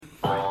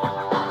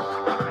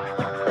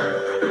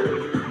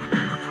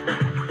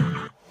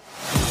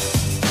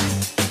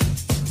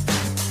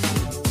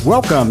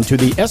Welcome to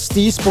the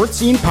SD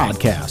SportScene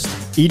Podcast.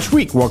 Each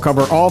week, we'll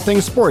cover all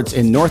things sports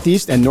in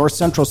Northeast and North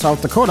Central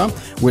South Dakota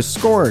with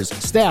scores,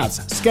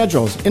 stats,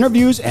 schedules,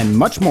 interviews, and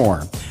much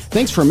more.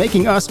 Thanks for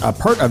making us a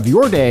part of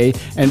your day,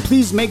 and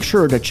please make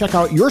sure to check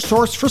out your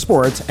source for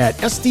sports at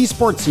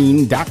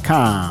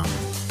sdsportscene.com.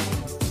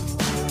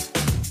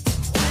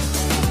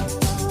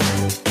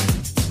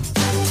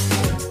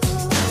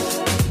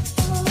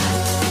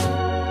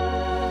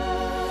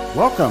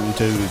 Welcome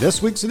to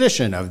this week's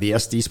edition of the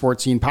SD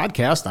SportScene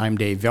Podcast. I'm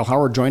Dave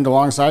Vilhauer, joined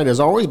alongside, as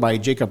always, by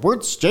Jacob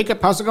Wirtz.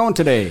 Jacob, how's it going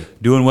today?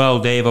 Doing well,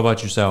 Dave. How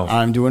about yourself?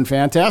 I'm doing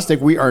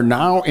fantastic. We are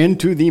now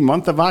into the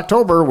month of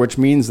October, which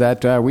means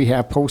that we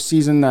have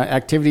postseason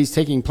activities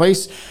taking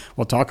place.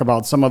 We'll talk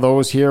about some of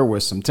those here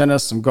with some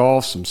tennis, some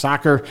golf, some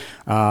soccer.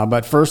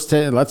 But first,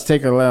 let's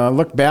take a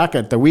look back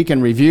at the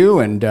weekend review.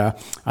 And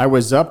I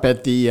was up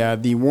at the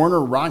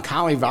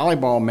Warner-Roncalli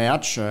volleyball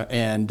match.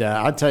 And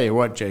I'll tell you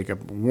what,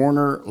 Jacob,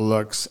 Warner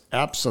looks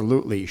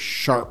absolutely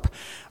sharp.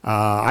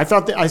 I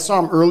thought that I saw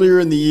him earlier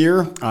in the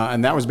year,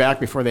 and that was back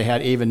before they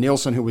had Ava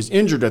Nilsson, who was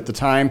injured at the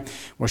time.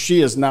 Well,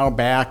 she is now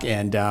back,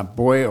 and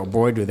boy, oh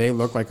boy, do they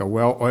look like a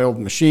well-oiled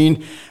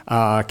machine.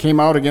 Came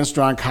out against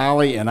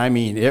Roncalli, and I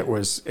mean, it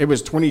was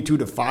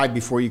 22-5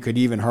 before you could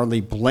even hardly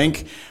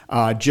blink.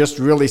 Just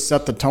really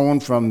set the tone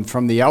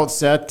from the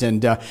outset,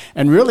 and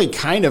really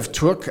kind of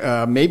took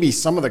maybe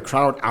some of the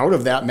crowd out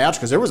of that match,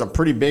 because there was a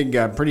pretty big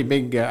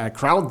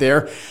crowd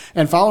there.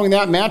 And following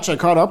that match, I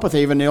caught up with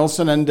Ava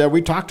Nilsson, and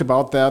we talked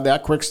about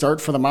that quick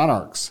start for the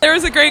Monarchs. There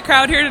was a great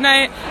crowd here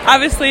tonight.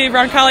 Obviously,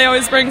 Roncalli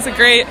always brings a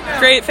great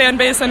fan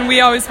base, and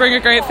we always bring a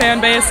great fan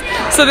base.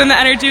 So then the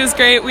energy was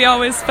great. We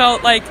always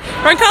felt like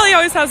Roncalli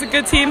always has a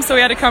good team, so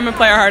we had to come and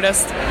play our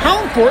hardest.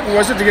 How important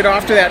was it to get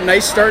off to that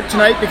nice start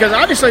tonight? Because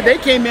obviously they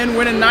came in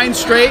winning 9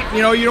 straight.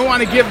 You know, you don't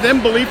want to give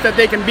them belief that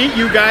they can beat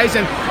you guys,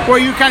 and boy,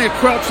 you kind of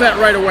quelched that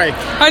right away.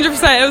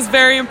 100%. It was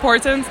very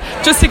important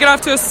just to get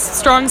off to a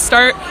strong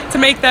start to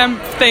make them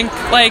think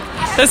like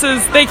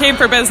they came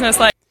for business.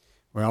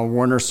 Well,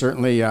 Warner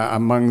certainly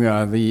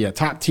among the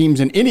top teams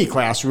in any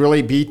class,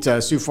 really beat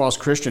Sioux Falls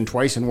Christian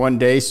twice in one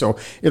day, so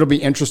it'll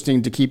be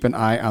interesting to keep an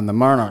eye on the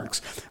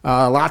Monarchs.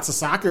 Lots of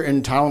soccer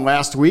in town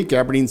last week.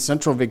 Aberdeen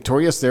Central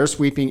victorious there,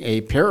 sweeping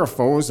a pair of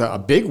foes. A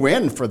big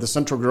win for the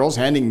Central girls,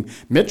 handing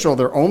Mitchell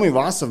their only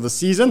loss of the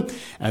season.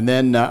 And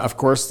then, of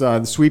course,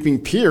 sweeping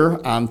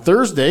Pierre on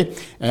Thursday.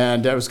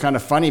 And it was kind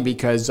of funny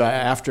because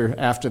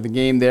after the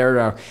game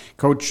there,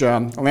 Coach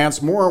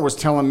Lance Moore was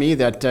telling me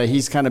that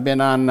he's kind of been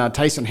on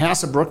Tyson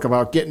Hassebroek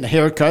about getting a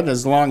haircut.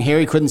 His long hair,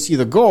 he couldn't see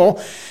the goal.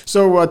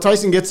 So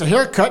Tyson gets a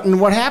haircut, and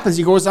what happens?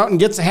 He goes out and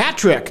gets a hat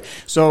trick.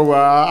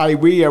 So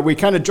we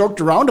kind of joked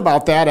around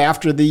about that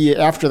after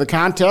the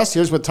contest.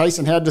 Here's what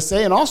Tyson had to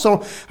say, and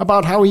also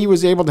about how he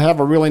was able to have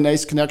a really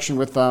nice connection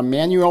with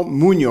Manuel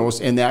Munoz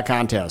in that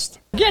contest.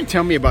 Again,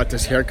 tell me about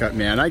this haircut,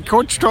 man.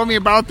 Coach told me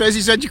about this.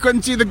 He said you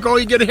couldn't see the goal,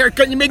 you get a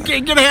haircut, you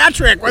get a hat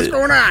trick. What's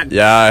going on?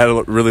 Yeah, I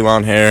had really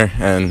long hair,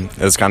 and it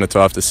was kind of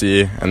tough to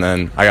see. And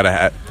then I got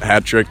a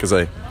hat trick because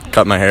I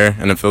cut my hair,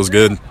 and it feels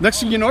good. Next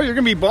thing you know, you're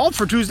going to be bald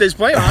for Tuesday's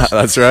playoffs.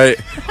 That's right.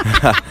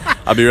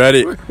 I'll be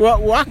ready.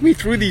 Well, walk me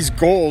through these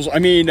goals. I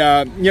mean,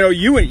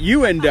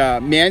 you and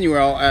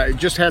Manuel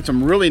just had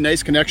some really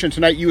nice connection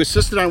tonight. You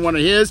assisted on one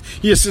of his.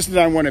 He assisted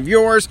on one of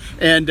yours.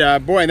 And,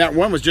 boy, that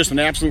one was just an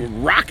absolute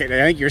rocket. I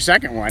think your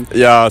second one.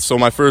 Yeah, so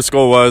my first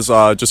goal was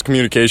just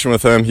communication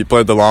with him. He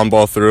played the long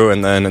ball through,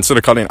 and then instead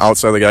of cutting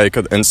outside the guy, he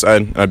cut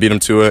inside, and I beat him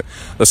to it.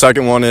 The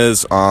second one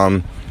is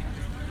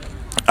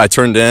I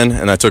turned in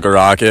and I took a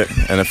rocket,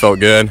 and it felt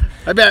good.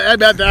 I bet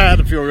that had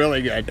to feel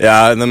really good.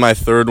 Yeah, and then my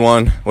third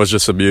one was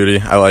just a beauty.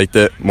 I liked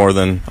it more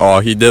than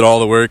he did all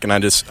the work, and I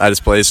just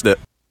placed it.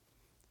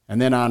 And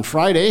then on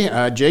Friday,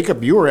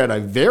 Jacob, you were at a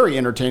very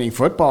entertaining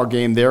football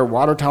game there,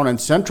 Watertown and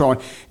Central.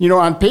 And,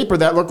 on paper,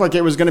 that looked like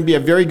it was going to be a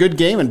very good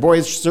game, and boy,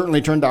 it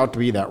certainly turned out to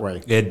be that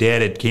way. It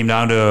did. It came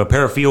down to a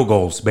pair of field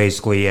goals,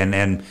 basically,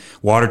 and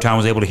Watertown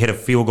was able to hit a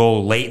field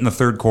goal late in the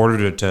third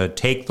quarter to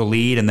take the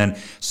lead, and then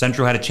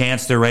Central had a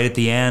chance there right at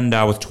the end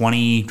with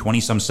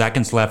 20-some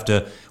seconds left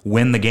to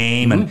win the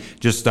game, and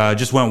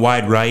just went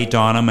wide right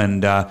on them,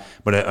 and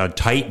but a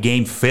tight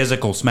game,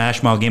 physical,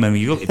 smash mouth game. I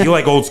mean, if you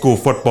like old school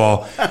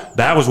football,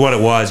 that was what it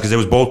was, because it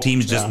was both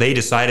teams they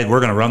decided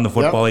we're going to run the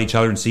football at each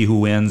other and see who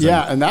wins.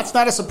 Yeah, and that's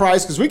not a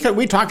surprise, because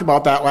we talked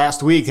about that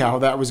last week, how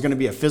that was going to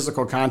be a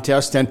physical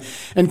contest, and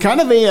kind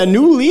of a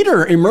new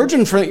leader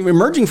emerging for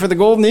the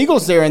Golden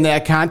Eagles there in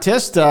that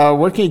contest.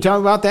 What can you tell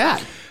me about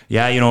that?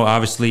 Yeah,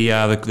 obviously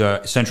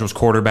the Central's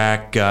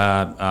quarterback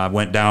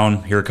went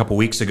down here a couple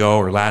weeks ago,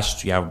 or a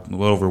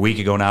little over a week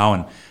ago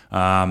now,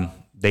 and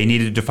they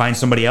needed to find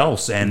somebody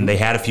else, and they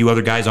had a few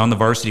other guys on the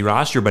varsity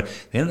roster, but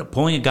they ended up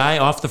pulling a guy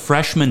off the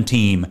freshman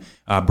team,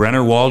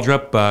 Brenner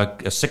Waldrop, a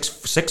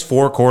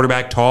 6'4"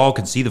 quarterback, tall,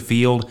 could see the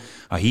field.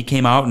 He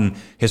came out, and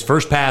his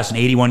first pass, an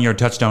 81-yard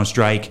touchdown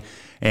strike,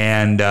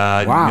 And,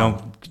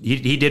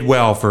 he did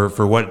well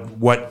for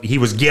what he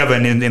was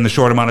given in the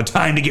short amount of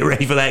time to get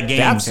ready for that game.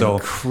 That's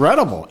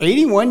incredible.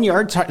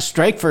 81-yard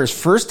strike for his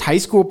first high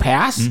school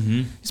pass.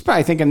 Mm-hmm. He's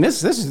probably thinking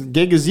this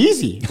gig is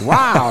easy.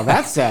 Wow,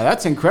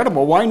 that's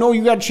incredible. Well, I know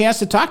you got a chance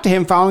to talk to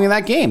him following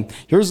that game.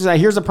 Here's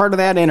a part of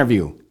that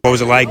interview. What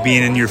was it like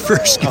being in your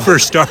first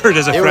start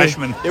as a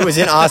freshman? It was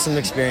an awesome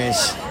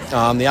experience.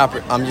 I'm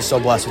just so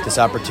blessed with this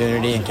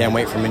opportunity and can't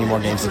wait for many more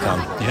games to come.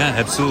 Yeah,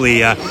 absolutely.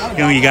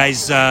 You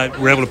guys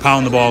were able to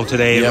pound the ball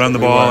today, run the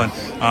ball,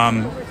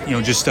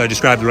 and just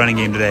describe the running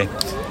game today.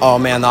 Oh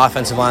man, the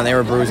offensive line, they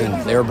were bruising.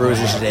 They were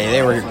bruisers today.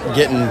 They were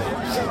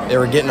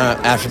getting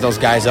after those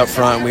guys up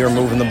front. We were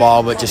moving the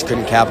ball, but just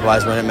couldn't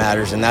capitalize when it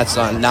matters. And that's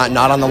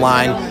not on the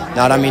line,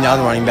 not on me, not on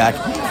the running back.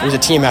 It was a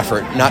team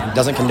effort.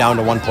 Doesn't come down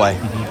to one play.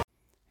 Mm-hmm.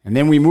 And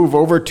then we move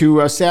over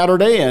to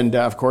Saturday, and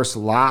of course,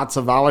 lots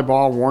of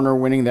volleyball. Warner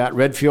winning that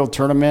Redfield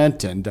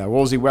tournament, and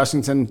Wolsey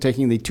Wessington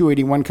taking the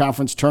 281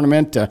 conference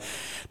tournament.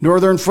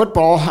 Northern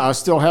football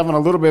still having a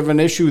little bit of an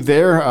issue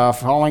there,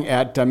 falling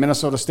at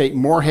Minnesota State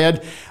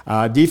Moorhead.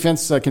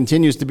 Defense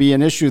continues to be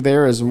an issue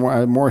there as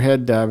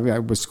Moorhead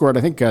was scored,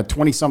 I think,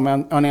 20-some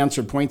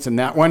unanswered points in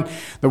that one.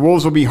 The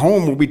Wolves will be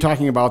home. We'll be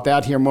talking about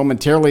that here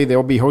momentarily.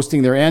 They'll be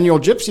hosting their annual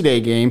Gypsy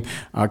Day game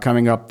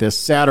coming up this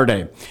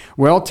Saturday.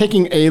 Well,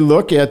 taking a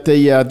look at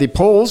the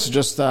polls,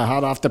 just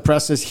hot off the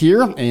presses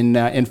here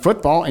in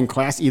football in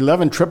Class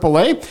 11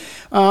 AAA.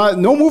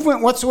 No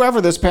movement whatsoever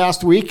this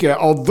past week,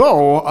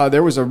 although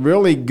there was a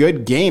really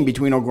good game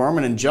between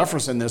O'Gorman and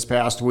Jefferson this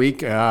past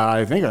week.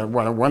 I think a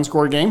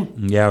one-score game?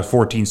 Yeah, it was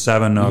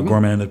 14-7.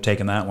 O'Gorman ended up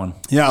taking that one.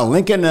 Yeah,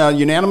 Lincoln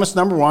unanimous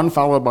number one,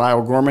 followed by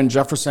O'Gorman,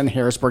 Jefferson,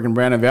 Harrisburg, and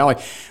Brandon Valley.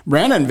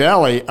 Brandon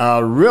Valley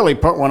really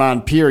put one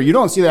on Pierre. You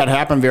don't see that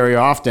happen very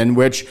often,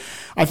 which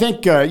I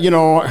think, a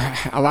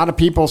lot of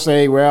people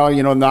say, well,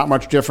 not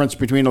much difference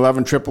between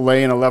 11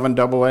 AAA and 11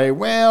 AA.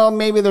 Well,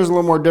 maybe there's a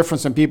little more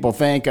difference than people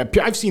think.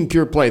 I've seen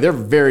Pure play. They're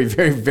very,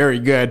 very, very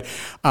good.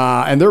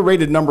 And they're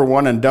rated number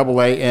one in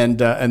AA,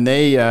 and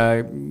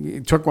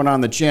they took one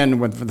on the chin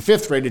with the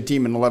fifth rated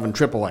team in 11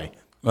 AAA.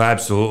 Well,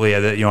 absolutely.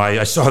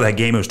 I saw that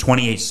game. It was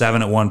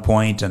 28-7 at one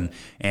point, and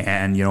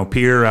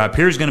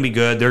Pierre's going to be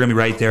good. They're going to be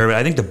right there. But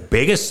I think the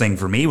biggest thing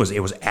for me was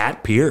it was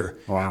at Pierre.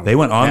 Wow. They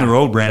went on the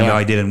road. Brandon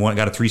Valley did and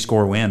got a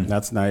 3-score win.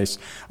 That's nice.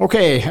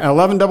 Okay,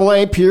 11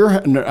 AA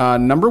Pierre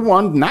number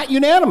one, not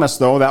unanimous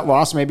though. That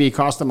loss maybe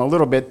cost them a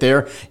little bit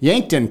there.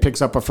 Yankton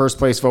picks up a first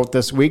place vote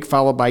this week,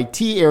 followed by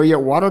T area,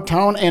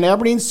 Watertown, and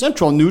Aberdeen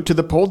Central new to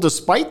the poll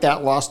despite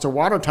that loss to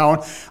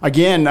Watertown.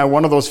 Again,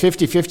 one of those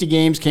 50-50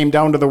 games came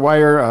down to the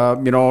wire.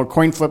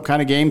 Coin flip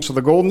kind of game. So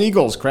the Golden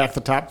Eagles cracked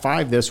the top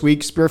 5 this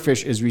week.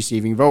 Spearfish is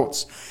receiving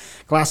votes.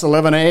 Class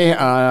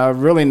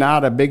 11A, really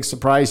not a big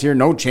surprise here.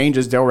 No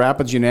changes. Dale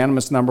Rapids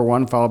unanimous number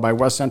one, followed by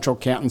West Central,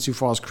 Canton, Sioux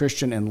Falls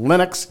Christian, and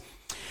Lennox.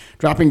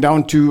 Dropping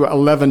down to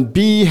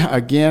 11B,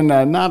 again,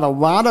 not a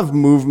lot of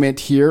movement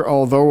here,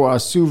 although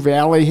Sioux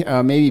Valley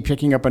maybe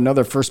picking up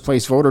another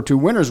first-place vote or two.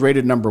 Winners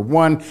rated number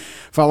one,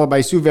 followed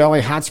by Sioux Valley,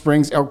 Hot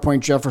Springs, Elk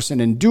Point, Jefferson,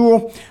 and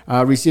Dual.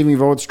 Receiving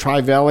votes,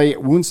 Tri-Valley,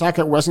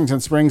 Woonsocket,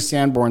 Wessington Springs,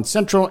 Sanborn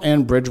Central,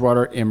 and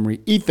Bridgewater,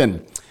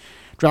 Emery-Ethan.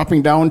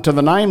 Dropping down to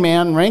the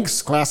 9-man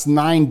ranks, Class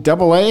 9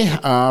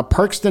 AA,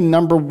 Parkston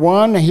number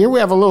one. Here we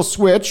have a little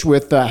switch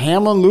with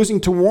Hamlin losing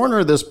to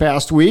Warner this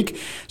past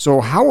week. So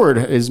Howard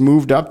is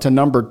moved up to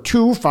number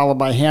 2, followed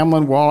by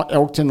Hamlin, Wall,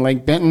 Elkton,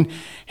 Lake Benton.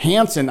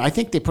 Hanson, I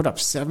think they put up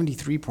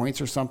 73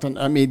 points or something.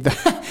 I mean,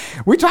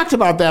 we talked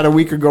about that a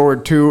week ago or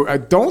two.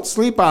 Don't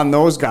sleep on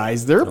those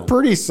guys. They're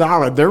pretty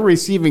solid. They're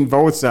receiving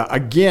votes.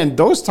 Again,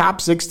 those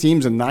top 6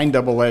 teams in 9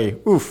 AA.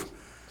 Oof.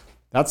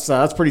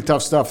 That's pretty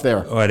tough stuff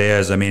there. Oh, it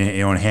is. I mean,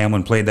 and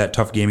Hamlin played that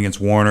tough game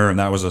against Warner, and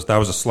that was a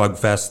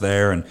slugfest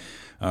there. And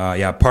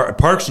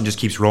Parkston just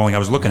keeps rolling. I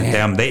was looking at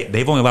them.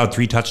 They've only allowed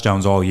 3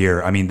 touchdowns all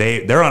year. I mean,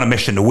 they're on a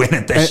mission to win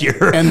it this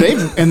year. And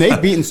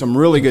they've beaten some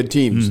really good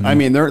teams. Mm-hmm. I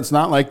mean, it's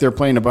not like they're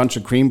playing a bunch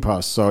of cream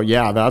puffs. So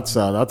yeah, that's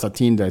a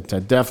team to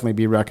definitely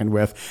be reckoned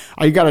with.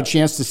 I got a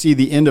chance to see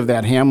the end of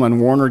that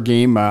Hamlin Warner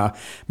game. Man,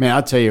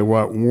 I'll tell you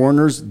what,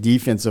 Warner's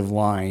defensive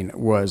line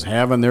was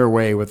having their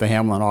way with the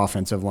Hamlin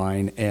offensive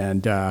line,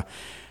 and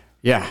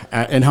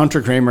and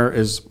Hunter Kramer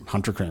is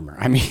Hunter Kramer.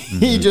 I mean,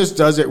 he just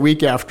does it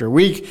week after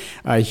week.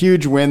 A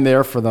huge win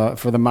there for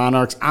the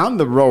Monarchs on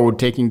the road,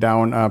 taking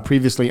down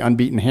previously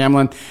unbeaten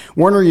Hamlin.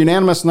 Warner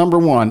unanimous number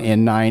one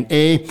in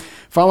 9A,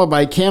 followed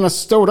by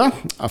Canastota,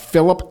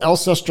 Phillip,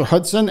 Alcester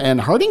Hudson, and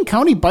Harding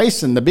County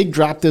Bison. The big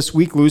drop this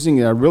week,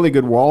 losing a really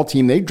good Wall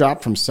team. They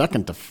dropped from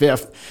 2nd to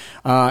 5th.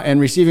 And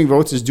receiving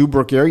votes is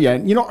Dubrook area.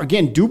 And,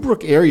 again,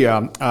 Dubrook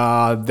area,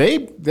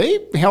 they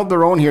held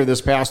their own here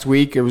this past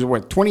week. It was,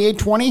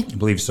 28-20? I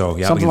believe so.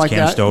 Yeah, something like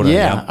that. Stoda.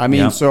 Yeah, I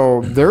mean,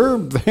 so they're,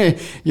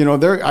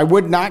 I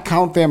would not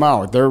count them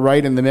out. They're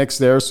right in the mix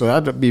there, so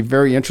that'd be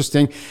very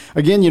interesting.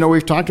 Again,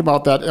 we've talked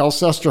about that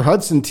Alcester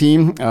Hudson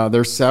team.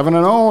 They're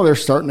 7-0. They're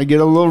starting to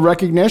get a little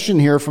recognition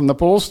here from the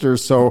pollsters,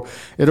 so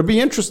it'll be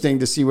interesting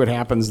to see what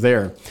happens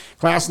there.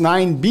 Class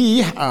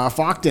 9B,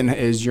 Faulkton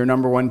is your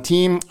number one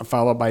team,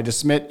 followed by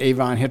DeSmet,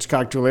 Avon,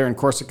 Hitchcock, Tulare, and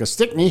Corsica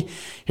Stickney.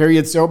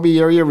 Harriet Selby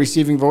area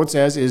receiving votes,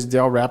 as is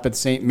Del Rapids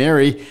St.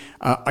 Mary.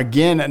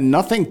 Again,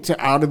 nothing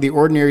out of the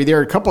ordinary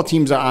there. A couple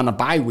teams are on a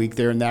bye week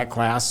there in that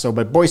class.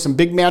 But boy, some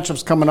big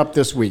matchups coming up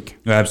this week.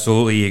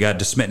 Absolutely. You got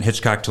DeSmet and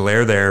Hitchcock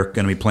Tulare there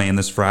going to be playing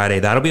this Friday.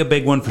 That'll be a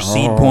big one for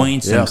seed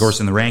points and, of course,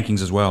 in the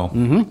rankings as well.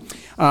 Mm-hmm.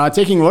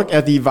 Taking a look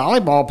at the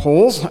volleyball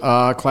polls,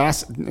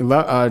 Class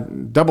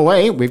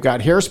AA, we've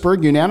got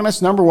Harrisburg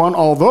unanimous number one,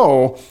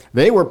 although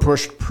they were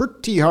pushed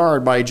pretty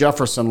hard by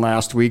Jefferson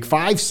last week.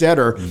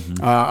 5-setter,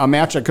 a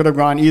match that could have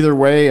gone either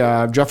way.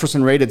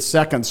 Jefferson rated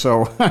second,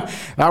 so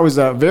that was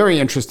a very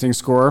interesting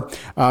score.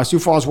 Sioux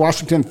Falls,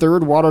 Washington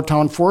third,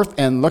 Watertown fourth,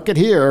 and look at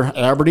here,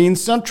 Aberdeen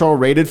Central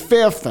rated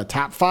fifth, a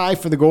top 5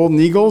 for the Golden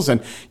Eagles,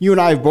 and you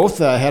and I have both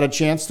had a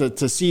chance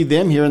to see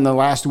them here in the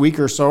last week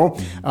or so.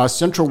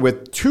 Central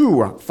with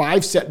 2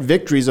 5-set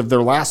victories of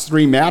their last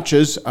 3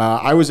 matches.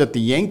 I was at the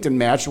Yankton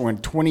match,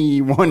 went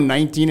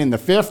 21-19 in the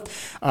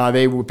 5th.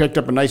 They picked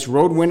up a nice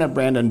road win at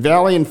Brandon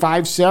Valley in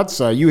 5 sets.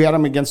 You had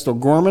them against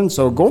O'Gorman,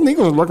 so Golden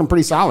Eagles are looking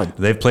pretty solid.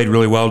 They've played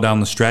really well down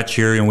the stretch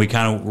here, and we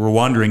kind of were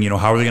wondering,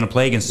 how are they going to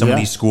play against some of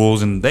these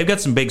schools? And they've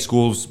got some big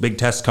schools, big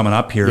tests coming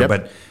up here,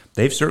 but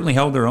they've certainly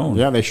held their own.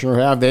 Yeah, they sure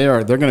have.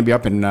 They're going to be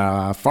up in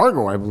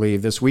Fargo, I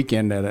believe, this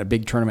weekend at a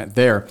big tournament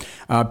there.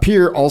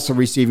 Pierre also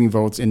receiving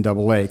votes in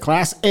AA.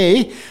 Class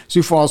A,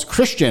 Sioux Falls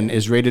Christian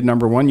is rated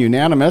number one,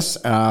 unanimous,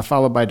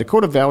 followed by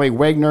Dakota Valley,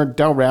 Wagner,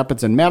 Del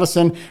Rapids, and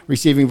Madison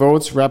receiving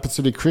votes, Rapid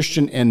City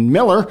Christian and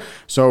Miller.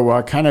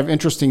 So kind of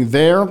interesting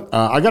there.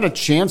 I got a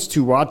chance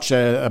to watch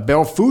a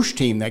Belle Fourche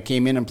team that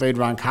came in and played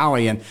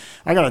Roncalli, and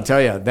I got to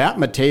tell you, that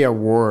Matea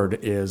Ward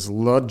is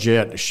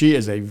legit. She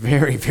is a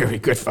very, very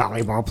good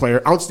volleyball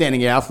player,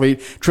 outstanding athlete,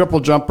 triple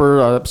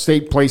jumper,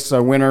 state place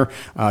winner,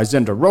 is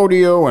into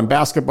rodeo and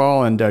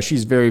basketball, and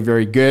she's very,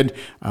 very good.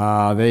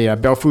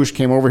 Belle Fourche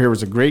came over here. It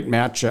was a great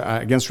match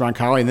against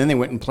Roncalli, and then they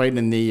went and played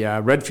in the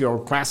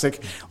Redfield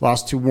Classic,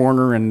 lost to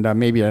Warner and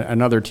maybe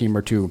another team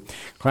or two.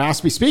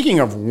 Class B, speaking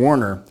of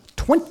Warner,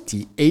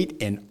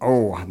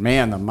 28-0.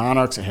 Man, the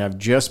Monarchs have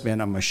just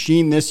been a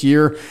machine this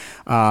year.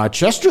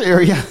 Chester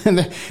area,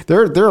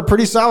 they're a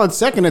pretty solid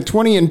second at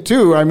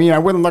 20-2. I mean, I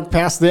wouldn't look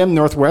past them.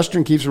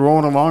 Northwestern keeps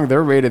rolling along.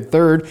 They're rated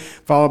third,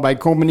 followed by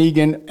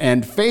Copenhagen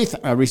and Faith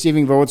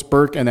receiving votes,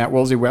 Burke, and that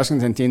Wolsey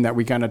Westington team that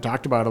we kind of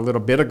talked about a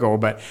little bit ago.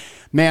 But,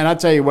 man, I'll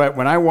tell you what,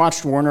 when I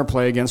watched Warner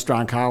play against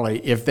Roncalli,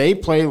 if they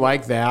play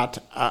like that,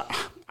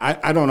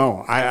 I don't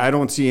know. I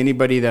don't see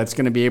anybody that's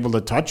going to be able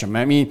to touch him.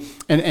 I mean,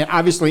 and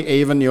obviously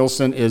Ava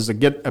Nilsson is a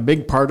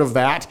big part of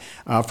that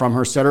from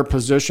her setter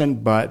position.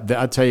 But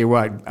I'll tell you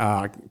what,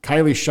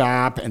 Kylie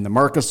Shop and the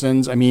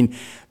Markisons, I mean,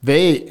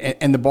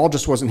 the ball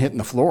just wasn't hitting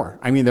the floor.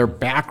 I mean, their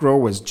back row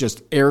was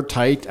just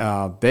airtight.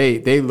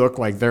 They look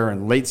like they're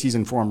in late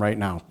season form right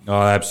now. Oh,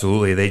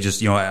 absolutely. They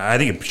just, I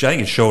think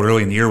it showed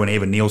early in the year when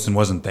Ava Nilsson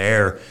wasn't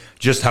there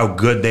just how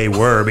good they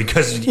were,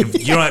 because you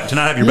don't have to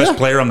not have your best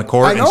player on the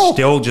court and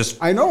still just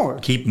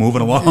keep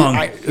moving along.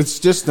 It's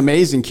just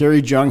amazing.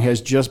 Carrie Jung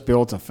has just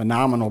built a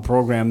phenomenal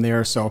program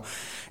there. So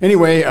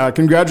anyway,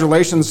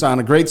 congratulations on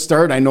a great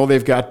start. I know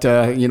they've got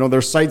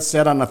their sights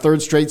set on a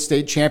 3rd straight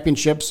state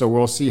championship, so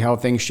we'll see how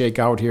things shake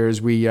out here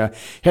as we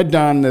head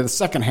down to the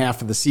second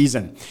half of the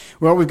season.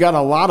 Well, we've got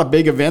a lot of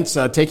big events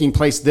taking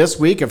place this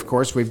week. Of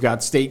course, we've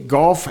got state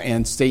golf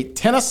and state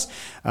tennis.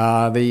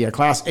 The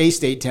Class A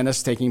state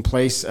tennis taking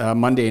place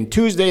Monday and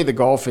Tuesday. The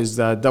golf is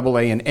AA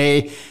and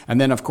A. And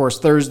then, of course,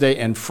 Thursday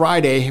and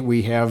Friday,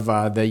 we have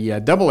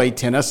the AA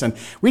tennis. And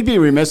we'd be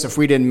remiss if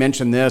we didn't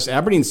mention this.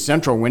 Aberdeen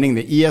Central winning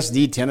the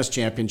ESD tennis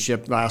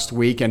championship last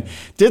week and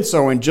did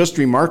so in just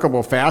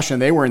remarkable fashion.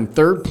 They were in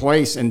 3rd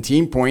place in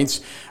team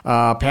points,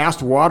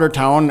 past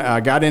Watertown,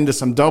 got into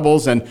some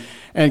doubles and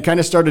kind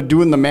of started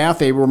doing the math.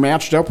 They were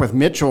matched up with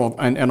Mitchell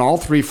and all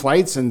 3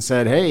 flights and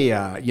said, hey,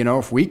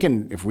 if we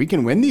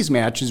can win these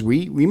matches,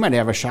 we might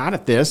have a shot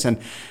at this. And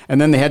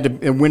then they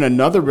had to win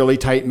another really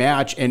tight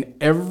match, and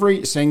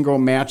every single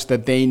match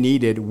that they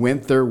needed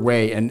went their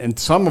way. And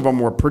some of them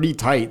were pretty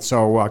tight.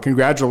 So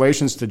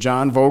congratulations to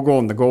John Vogel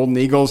and the Golden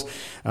Eagles.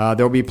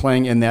 They'll be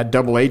playing in that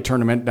AA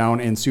tournament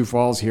down in Sioux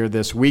Falls here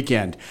this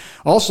weekend.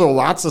 Also,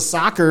 lots of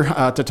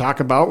soccer to talk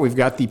about. We've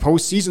got the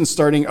postseason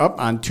starting up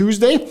on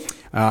Tuesday.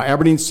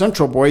 Aberdeen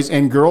Central boys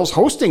and girls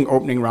hosting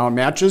opening round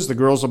matches. The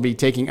girls will be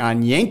taking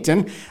on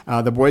Yankton.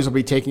 The boys will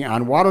be taking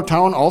on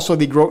Watertown. Also,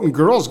 the Groton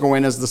girls go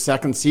in as the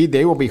 2nd seed.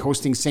 They will be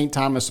hosting St.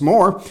 Thomas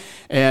More.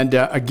 And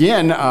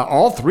again,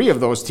 all 3 of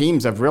those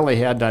teams have really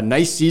had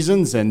nice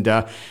seasons. And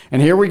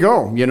here we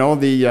go.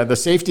 The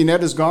safety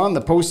net is gone.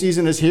 The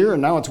postseason is here,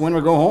 and now it's win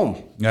or go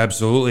home.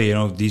 Absolutely.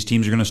 These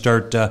teams are going to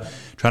start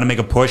trying to make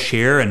a push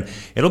here, and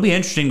it'll be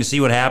interesting to see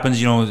what happens.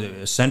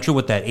 Central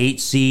with that 8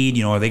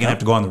 seed, are they going to have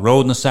to go on the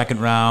road in the second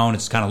round?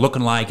 It's kind of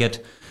looking like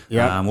it.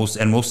 Yeah,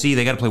 we'll see.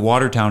 They got to play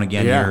Watertown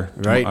again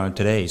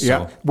today. So.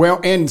 Yeah. Well,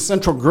 and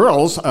Central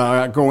girls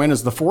go in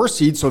as the 4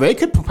 seed, so they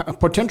could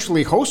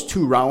potentially host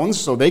 2 rounds.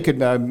 So they could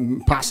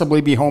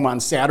possibly be home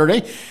on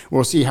Saturday.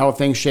 We'll see how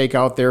things shake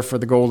out there for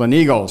the Golden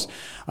Eagles.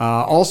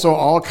 Also,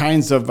 all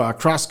kinds of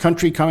cross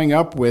country coming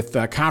up with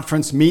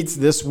conference meets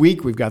this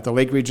week. We've got the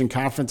Lake Region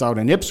Conference out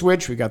in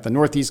Ipswich. We've got the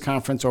Northeast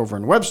Conference over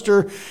in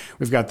Webster.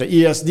 We've got the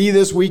ESD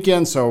this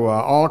weekend. So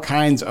all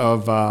kinds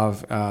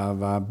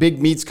of big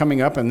meets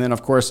coming up, and then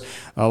of course.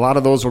 A lot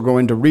of those will go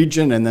into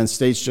region, and then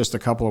state's just a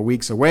couple of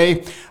weeks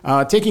away.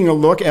 Taking a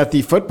look at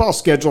the football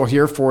schedule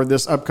here for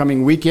this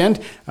upcoming weekend,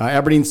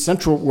 Aberdeen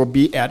Central will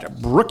be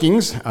at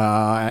Brookings.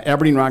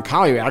 Aberdeen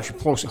Roncalli actually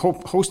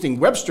hosting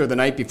Webster the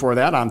night before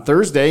that on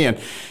Thursday, and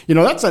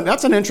that's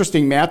an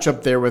interesting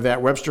matchup there with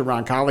that Webster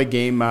Roncalli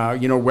game.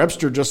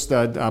 Webster just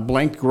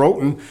blanked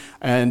Groton,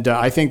 and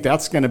I think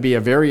that's going to be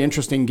a very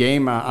interesting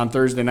game on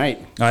Thursday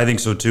night. I think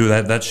so too.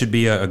 That should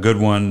be a good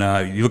one.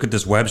 You look at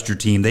this Webster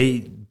team;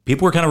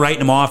 people were kind of writing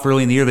them off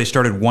early in the year. They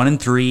started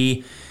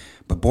 1-3,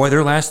 but boy,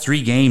 their last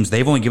 3 games,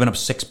 they've only given up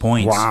 6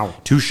 points. Wow.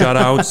 2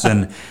 shutouts,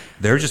 and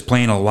they're just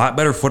playing a lot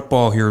better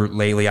football here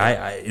lately.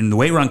 In the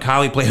way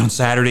Roncalli played on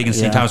Saturday against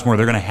St. Thomas More,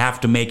 they're going to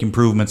have to make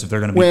improvements if they're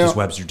going to beat this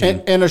Webster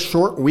team. And a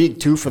short week,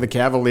 too, for the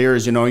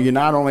Cavaliers. You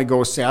not only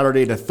go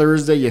Saturday to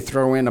Thursday, you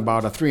throw in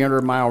about a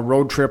 300-mile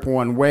road trip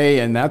one way,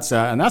 and that's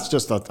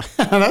just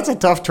that's a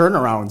tough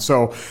turnaround.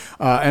 So,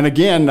 and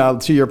again,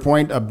 to your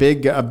point, a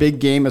big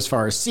game as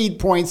far as seed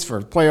points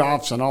for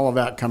playoffs and all of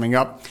that coming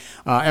up.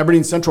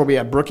 Aberdeen Central will be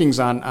at Brookings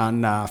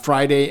on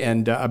Friday,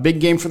 and a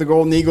big game for the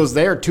Golden Eagles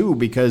there, too,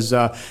 because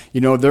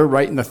they're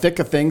right in the thick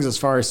of things as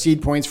far as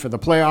seed points for the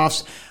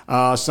playoffs.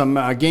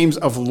 Some games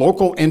of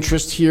local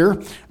interest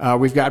here.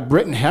 We've got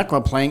Britton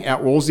Hecla playing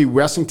at Wolsey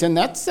Wessington.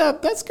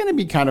 That's going to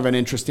be kind of an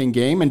interesting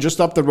game. And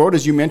just up the road,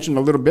 as you mentioned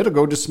a little bit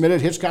ago, DeSmit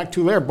at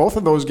Hitchcock-Tulare. Both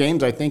of those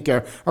games, I think,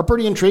 are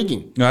pretty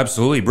intriguing.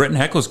 Absolutely. Britton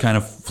Hecla's kind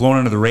of flown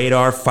under the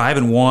radar,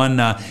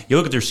 5-1. You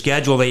look at their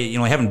schedule, they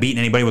haven't beaten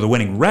anybody with a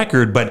winning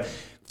record, but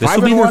this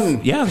will be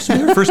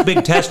their first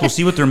big test. We'll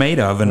see what they're made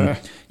of. And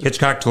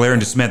Hitchcock-Tulare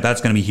and DeSmit,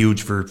 that's going to be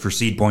huge for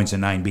seed points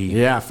in 9B.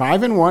 Yeah,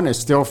 5-1 is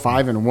still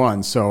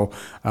 5-1. So,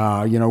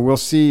 we'll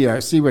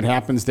see what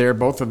happens there.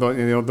 Both of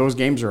those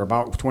games are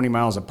about 20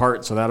 miles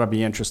apart, so that'll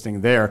be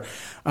interesting there.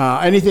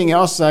 Anything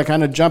else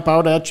kind of jump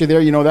out at you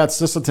there? That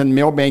Sisselton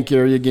Millbank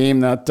area game,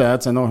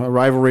 that's a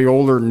rivalry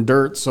older than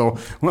dirt. So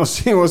we'll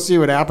see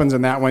what happens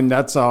in that one.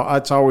 That's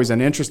always an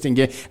interesting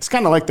game. It's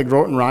kind of like the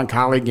Groton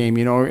Roncalli game.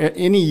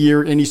 Any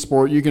year, any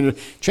sport, you can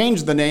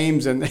change the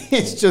names, and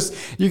it's just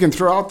you can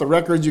throw out the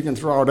records, you can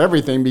throw out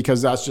everything,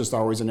 because that's just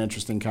always an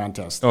interesting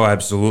contest. Oh,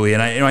 absolutely.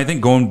 And I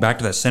think going back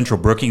to that Central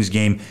Brookings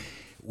game,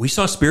 we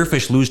saw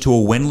Spearfish lose to a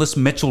winless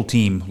Mitchell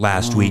team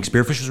last week.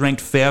 Spearfish was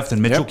ranked 5th,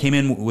 and Mitchell came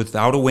in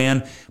without a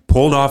win,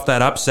 pulled off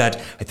that upset.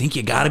 I think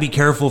you got to be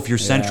careful if you're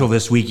Central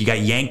this week. You got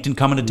Yankton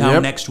coming to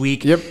town next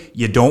week.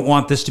 You don't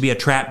want this to be a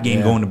trap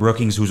game going to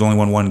Brookings, who's only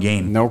won 1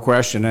 game. No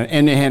question.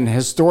 And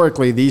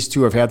historically, these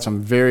two have had some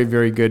very,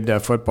 very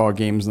good football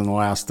games in the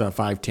last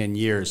 5-10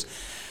 years.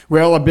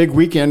 Well, a big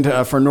weekend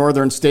for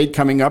Northern State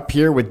coming up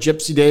here with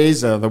Gypsy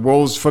Days. The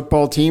Wolves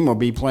football team will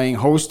be playing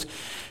host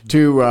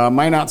to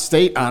Minot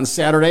State on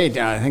Saturday.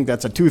 I think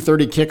that's a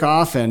 2:30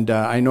 kickoff, and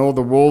I know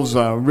the Wolves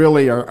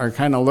really are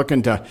kind of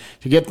looking to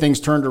get things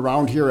turned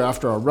around here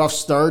after a rough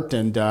start,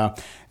 and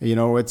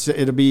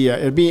it'll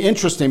be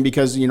interesting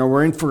because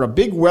we're in for a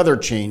big weather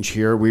change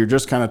here. We were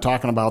just kind of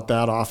talking about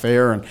that off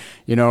air, and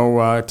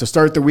to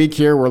start the week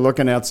here, we're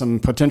looking at some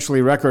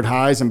potentially record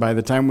highs, and by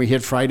the time we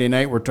hit Friday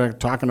night, we're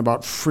talking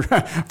about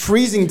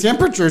freezing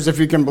temperatures, if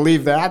you can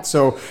believe that.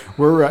 So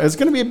it's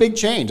going to be a big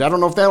change. I don't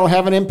know if that'll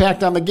have an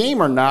impact on the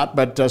game or not,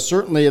 but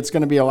certainly it's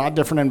going to be a lot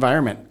different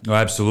environment. Oh,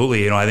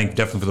 absolutely. I think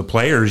definitely for the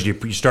players, you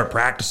start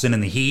practicing in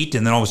the heat,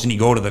 and then all of a sudden you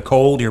go to the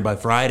cold here by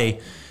Friday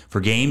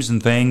for games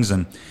and things,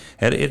 and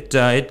it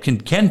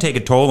can take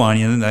a toll on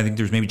you. And I think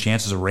there's maybe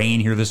chances of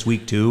rain here this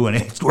week too, and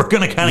we're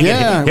going to kind of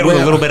get hit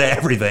with a little bit of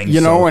everything.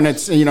 And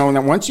it's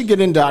and once you get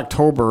into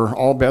October,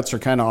 all bets are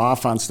kind of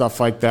off on stuff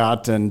like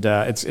that, and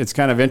it's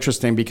kind of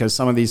interesting because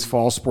some of these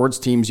fall sports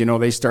teams,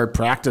 they start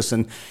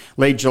practicing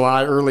late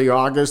July, early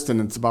August,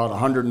 and it's about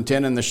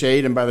 110 in the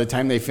shade, and by the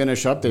time they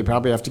finish up, they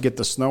probably have to get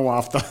the snow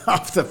off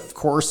the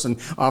course and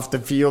off the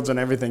fields and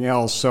everything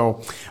else.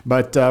 So,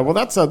 but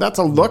that's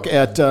a look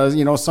at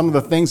some of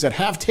the things that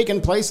have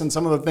taken place and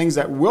some of the things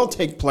that will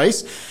take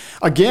place.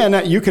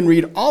 Again, you can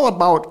read all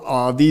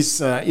about these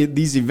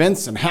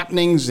events and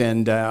happenings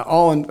and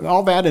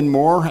all that and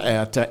more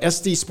at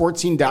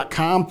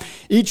SDSportScene.com.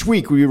 Each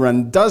week we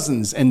run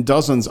dozens and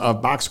dozens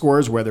of box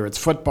scores, whether it's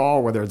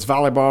football, whether it's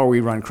volleyball.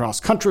 We run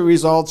cross-country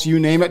results, you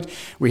name it.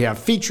 We have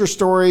feature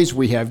stories.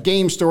 We have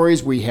game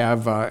stories. We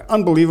have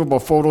unbelievable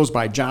photos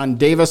by John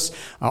Davis.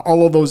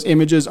 All of those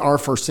images are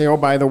for sale,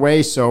 by the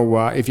way.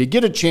 So if you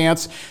get a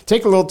chance,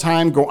 take a little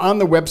time, go on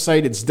the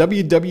website. It's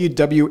www.sdsportscene.com.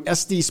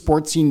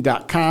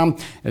 www.sdsportscene.com.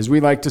 As we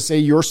like to say,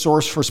 your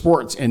source for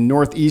sports in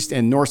Northeast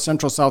and North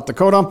Central South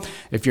Dakota.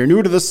 If you're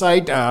new to the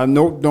site,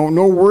 no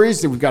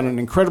worries. We've got an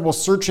incredible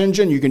search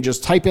engine. You can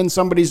just type in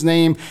somebody's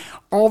name,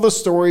 all the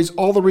stories,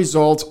 all the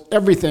results,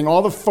 everything,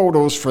 all the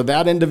photos for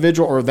that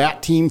individual or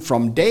that team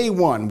from day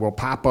one will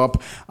pop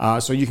up.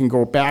 So you can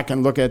go back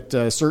and look at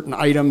certain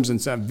items, and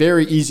it's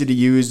very easy to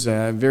use,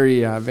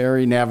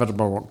 very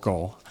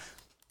navigable.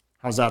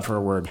 How's that for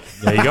a word?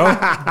 There you go.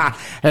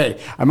 Hey,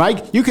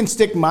 Mike, you can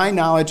stick my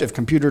knowledge of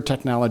computer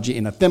technology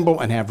in a thimble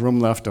and have room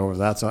left over.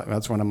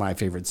 That's one of my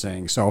favorite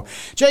sayings. So,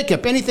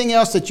 Jacob, anything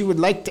else that you would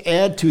like to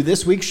add to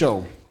this week's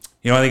show?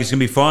 I think it's going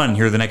to be fun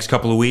here the next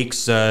couple of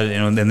weeks,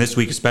 and then this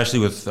week especially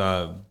with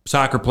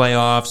soccer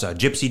playoffs,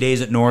 Gypsy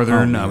Days at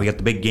Northern. We got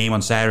the big game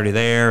on Saturday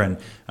there, and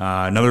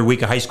another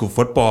week of high school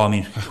football. I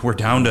mean, we're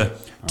down to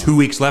 2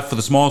 weeks left for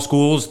the small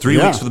schools, 3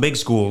 weeks for the big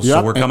schools. Yep.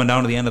 So we're coming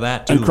down to the end of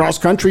that, too. And cross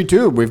country,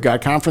 too. We've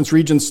got Conference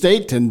Region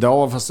State, and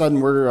all of a sudden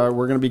we're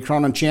going to be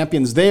crowning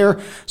champions there.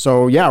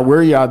 So,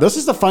 this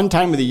is the fun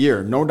time of the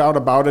year. No doubt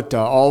about it.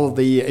 All of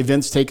the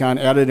events take on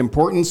added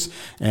importance,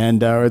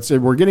 and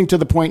we're getting to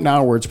the point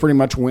now where it's pretty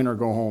much win or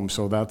go home.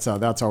 So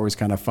that's always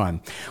kind of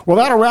fun. Well,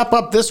 that'll wrap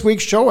up this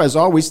week's show. As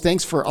always,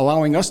 thanks for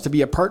allowing us to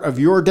be a part of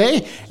your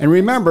day. And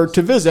remember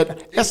to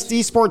visit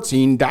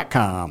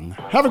SDSportScene.com.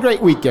 Have a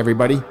great week,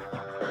 everybody.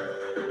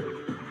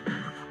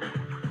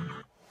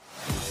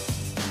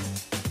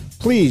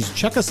 Please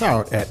check us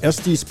out at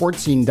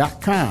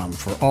SDSportScene.com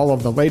for all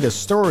of the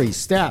latest stories,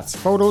 stats,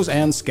 photos,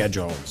 and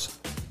schedules.